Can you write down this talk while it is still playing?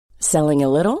Selling a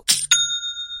little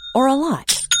or a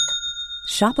lot?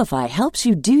 Shopify helps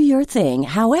you do your thing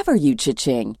however you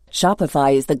cha-ching.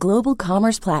 Shopify is the global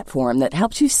commerce platform that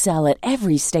helps you sell at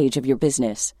every stage of your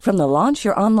business. From the launch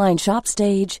your online shop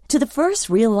stage to the first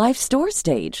real-life store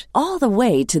stage, all the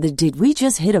way to the did we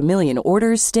just hit a million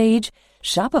orders stage.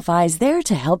 Shopify is there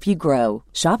to help you grow.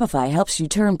 Shopify helps you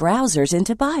turn browsers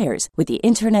into buyers with the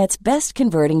internet's best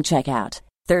converting checkout.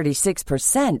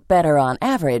 36% better on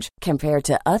average compared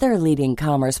to other leading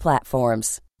commerce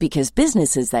platforms. Because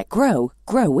businesses that grow,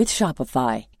 grow with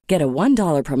Shopify. Get a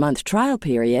 $1 per month trial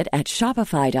period at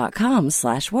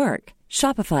shopify.com/work.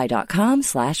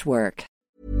 Shopify.com/work.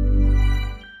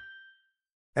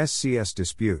 SCS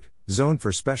dispute, zone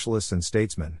for specialists and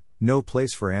statesmen, no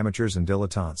place for amateurs and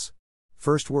dilettantes.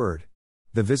 First word.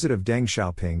 The visit of Deng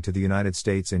Xiaoping to the United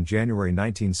States in January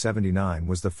 1979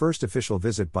 was the first official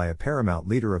visit by a paramount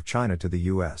leader of China to the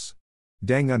U.S.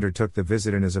 Deng undertook the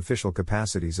visit in his official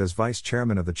capacities as vice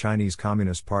chairman of the Chinese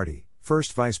Communist Party,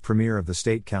 first vice premier of the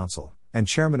State Council, and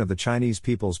chairman of the Chinese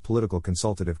People's Political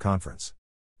Consultative Conference.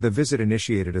 The visit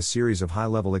initiated a series of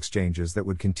high-level exchanges that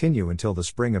would continue until the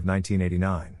spring of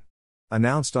 1989.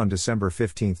 Announced on December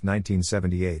 15,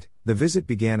 1978, the visit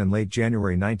began in late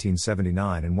January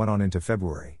 1979 and went on into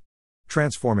February.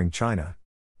 Transforming China.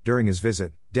 During his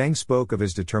visit, Deng spoke of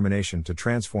his determination to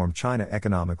transform China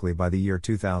economically by the year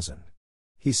 2000.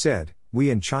 He said, "We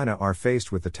in China are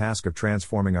faced with the task of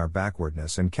transforming our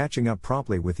backwardness and catching up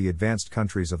promptly with the advanced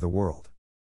countries of the world."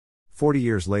 40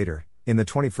 years later, in the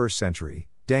 21st century,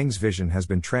 Deng's vision has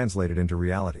been translated into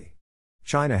reality.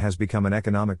 China has become an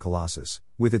economic colossus,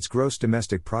 with its gross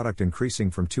domestic product increasing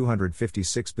from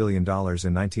 $256 billion in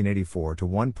 1984 to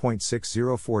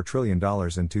 $1.604 trillion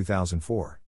in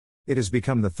 2004. It has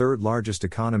become the third largest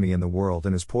economy in the world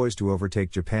and is poised to overtake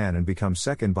Japan and become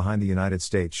second behind the United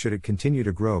States should it continue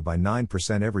to grow by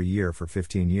 9% every year for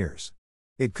 15 years.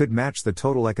 It could match the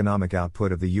total economic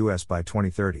output of the US by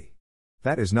 2030.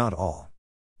 That is not all.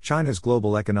 China's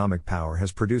global economic power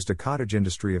has produced a cottage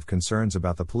industry of concerns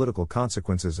about the political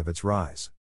consequences of its rise.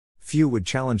 Few would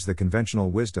challenge the conventional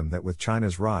wisdom that with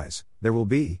China's rise, there will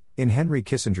be, in Henry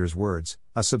Kissinger's words,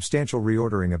 a substantial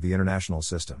reordering of the international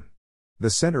system.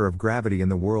 The center of gravity in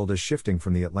the world is shifting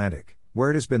from the Atlantic, where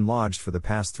it has been lodged for the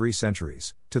past 3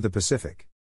 centuries, to the Pacific.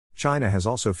 China has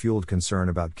also fueled concern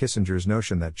about Kissinger's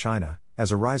notion that China,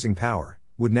 as a rising power,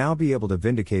 would now be able to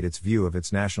vindicate its view of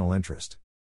its national interest.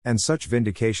 And such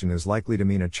vindication is likely to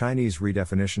mean a Chinese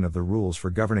redefinition of the rules for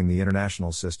governing the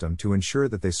international system to ensure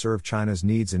that they serve China's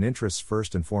needs and interests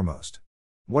first and foremost.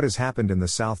 What has happened in the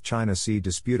South China Sea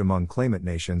dispute among claimant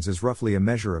nations is roughly a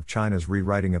measure of China's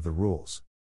rewriting of the rules.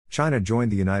 China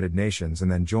joined the United Nations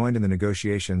and then joined in the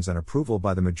negotiations and approval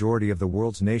by the majority of the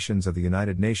world's nations of the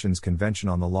United Nations Convention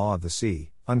on the Law of the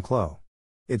Sea, UNCLOS.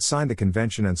 It signed the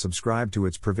convention and subscribed to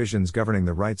its provisions governing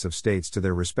the rights of states to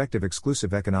their respective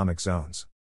exclusive economic zones.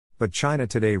 But China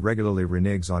today regularly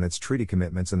reneges on its treaty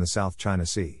commitments in the South China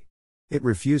Sea. It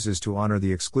refuses to honor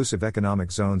the exclusive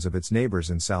economic zones of its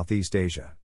neighbors in Southeast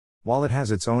Asia. While it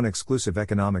has its own exclusive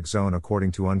economic zone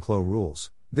according to UNCLOS rules,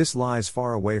 this lies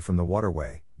far away from the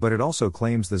waterway, but it also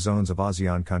claims the zones of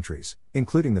ASEAN countries,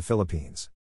 including the Philippines.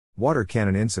 Water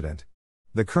cannon incident.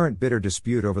 The current bitter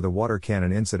dispute over the water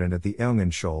cannon incident at the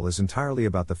Eungan Shoal is entirely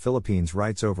about the Philippines'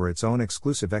 rights over its own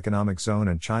exclusive economic zone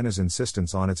and China's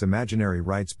insistence on its imaginary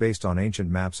rights based on ancient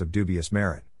maps of dubious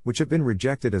merit, which have been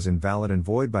rejected as invalid and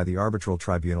void by the arbitral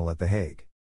tribunal at The Hague.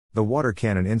 The water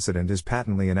cannon incident is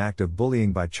patently an act of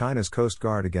bullying by China's Coast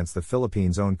Guard against the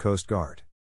Philippines' own Coast Guard.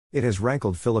 It has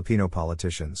rankled Filipino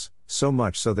politicians, so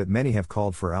much so that many have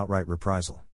called for outright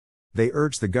reprisal. They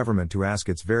urge the government to ask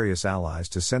its various allies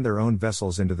to send their own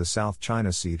vessels into the South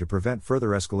China Sea to prevent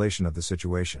further escalation of the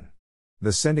situation.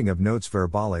 The sending of notes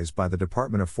verbales by the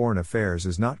Department of Foreign Affairs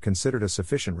is not considered a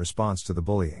sufficient response to the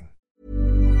bullying.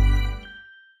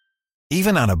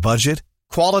 Even on a budget,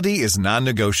 quality is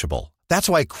non-negotiable. That's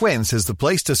why Quince is the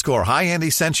place to score high-end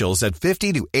essentials at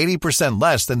 50 to 80%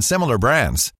 less than similar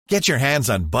brands. Get your hands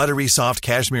on buttery soft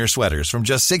cashmere sweaters from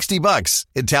just $60,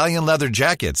 Italian leather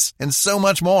jackets, and so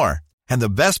much more. And the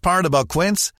best part about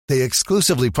Quince, they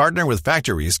exclusively partner with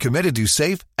factories committed to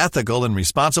safe, ethical, and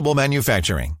responsible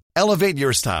manufacturing. Elevate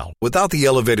your style without the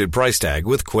elevated price tag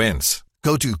with Quince.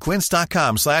 Go to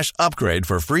quince.com/upgrade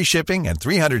for free shipping and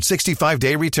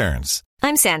 365-day returns.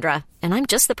 I'm Sandra, and I'm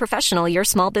just the professional your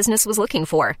small business was looking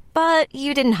for. But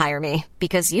you didn't hire me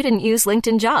because you didn't use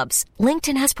LinkedIn Jobs.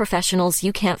 LinkedIn has professionals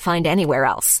you can't find anywhere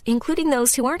else, including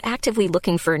those who aren't actively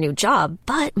looking for a new job,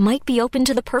 but might be open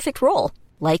to the perfect role,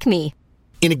 like me.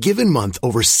 In a given month,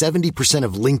 over 70%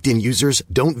 of LinkedIn users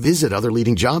don't visit other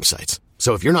leading job sites.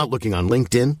 So if you're not looking on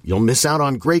LinkedIn, you'll miss out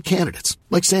on great candidates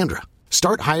like Sandra.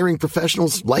 Start hiring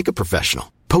professionals like a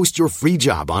professional. Post your free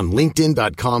job on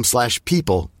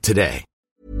linkedin.com/people today.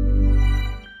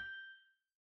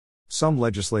 Some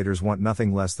legislators want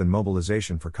nothing less than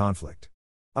mobilization for conflict.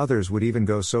 Others would even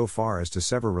go so far as to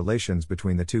sever relations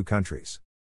between the two countries.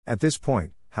 At this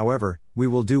point, however, we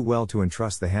will do well to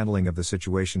entrust the handling of the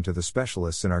situation to the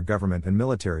specialists in our government and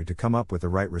military to come up with the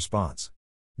right response.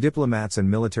 Diplomats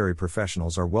and military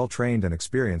professionals are well trained and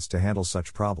experienced to handle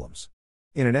such problems.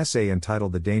 In an essay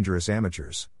entitled The Dangerous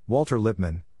Amateurs, Walter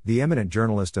Lippmann, the eminent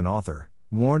journalist and author,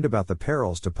 warned about the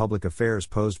perils to public affairs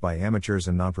posed by amateurs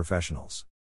and non-professionals.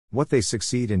 What they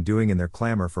succeed in doing in their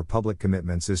clamor for public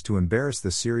commitments is to embarrass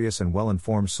the serious and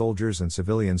well-informed soldiers and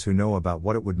civilians who know about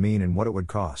what it would mean and what it would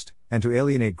cost, and to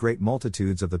alienate great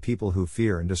multitudes of the people who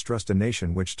fear and distrust a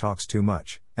nation which talks too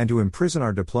much, and to imprison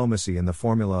our diplomacy in the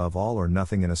formula of all or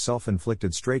nothing in a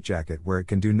self-inflicted straitjacket where it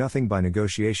can do nothing by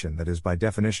negotiation that is by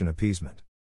definition appeasement.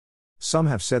 Some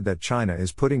have said that China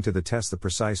is putting to the test the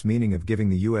precise meaning of giving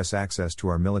the U.S. access to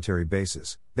our military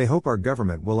bases. They hope our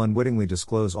government will unwittingly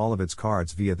disclose all of its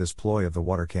cards via this ploy of the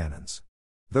water cannons.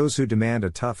 Those who demand a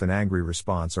tough and angry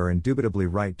response are indubitably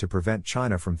right to prevent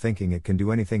China from thinking it can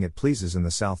do anything it pleases in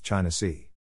the South China Sea.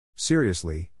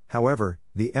 Seriously, however,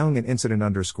 the Elngan incident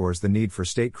underscores the need for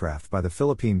statecraft by the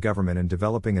Philippine government in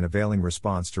developing an availing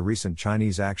response to recent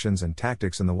Chinese actions and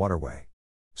tactics in the waterway.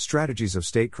 Strategies of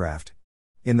Statecraft.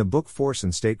 In the book Force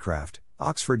and Statecraft,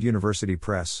 Oxford University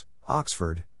Press,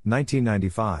 Oxford,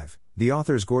 1995, the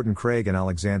authors Gordon Craig and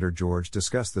Alexander George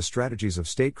discuss the strategies of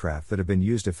statecraft that have been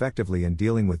used effectively in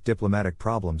dealing with diplomatic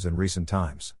problems in recent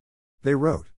times. They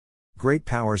wrote, "Great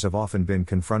powers have often been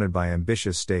confronted by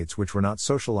ambitious states which were not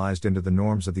socialized into the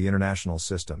norms of the international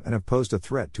system and have posed a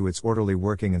threat to its orderly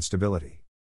working and stability.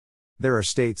 There are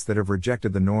states that have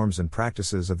rejected the norms and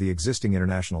practices of the existing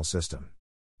international system."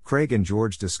 Craig and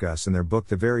George discuss in their book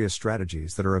the various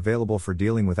strategies that are available for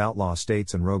dealing with outlaw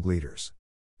states and rogue leaders.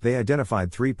 They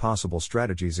identified 3 possible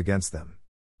strategies against them: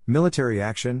 military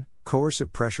action,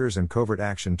 coercive pressures, and covert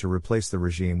action to replace the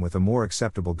regime with a more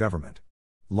acceptable government;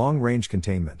 long-range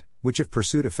containment, which if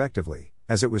pursued effectively,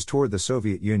 as it was toward the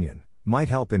Soviet Union, might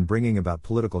help in bringing about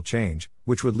political change,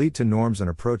 which would lead to norms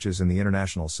and approaches in the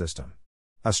international system;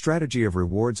 a strategy of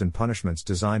rewards and punishments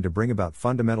designed to bring about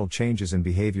fundamental changes in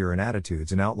behavior and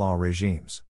attitudes in outlaw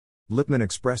regimes. Lippmann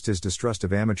expressed his distrust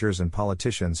of amateurs and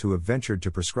politicians who have ventured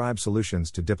to prescribe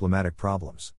solutions to diplomatic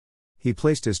problems. He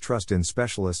placed his trust in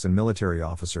specialists and military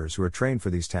officers who are trained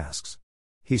for these tasks.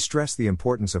 He stressed the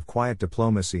importance of quiet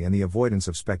diplomacy and the avoidance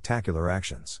of spectacular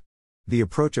actions. The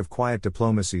approach of quiet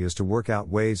diplomacy is to work out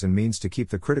ways and means to keep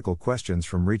the critical questions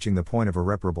from reaching the point of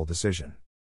irreparable decision.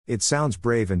 It sounds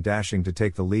brave and dashing to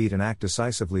take the lead and act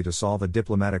decisively to solve a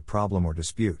diplomatic problem or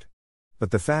dispute.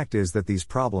 But the fact is that these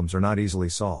problems are not easily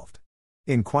solved.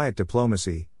 In quiet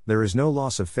diplomacy, there is no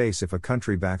loss of face if a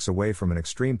country backs away from an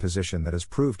extreme position that has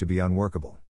proved to be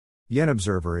unworkable.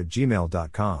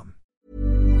 yenobserver@gmail.com.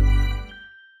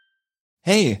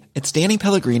 Hey, it's Danny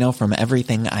Pellegrino from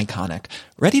Everything Iconic.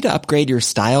 Ready to upgrade your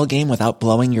style game without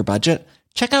blowing your budget?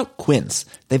 Check out Quince.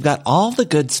 They've got all the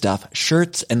good stuff,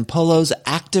 shirts and polos,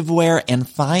 activewear, and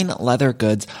fine leather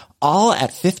goods, all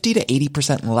at 50 to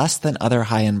 80% less than other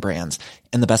high-end brands.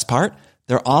 And the best part?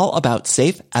 They're all about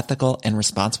safe, ethical, and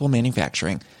responsible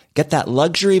manufacturing. Get that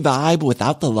luxury vibe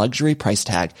without the luxury price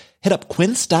tag. Hit up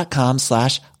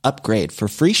quince.com/upgrade for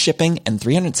free shipping and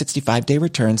 365-day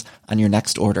returns on your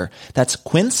next order. That's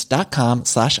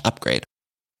quince.com/upgrade.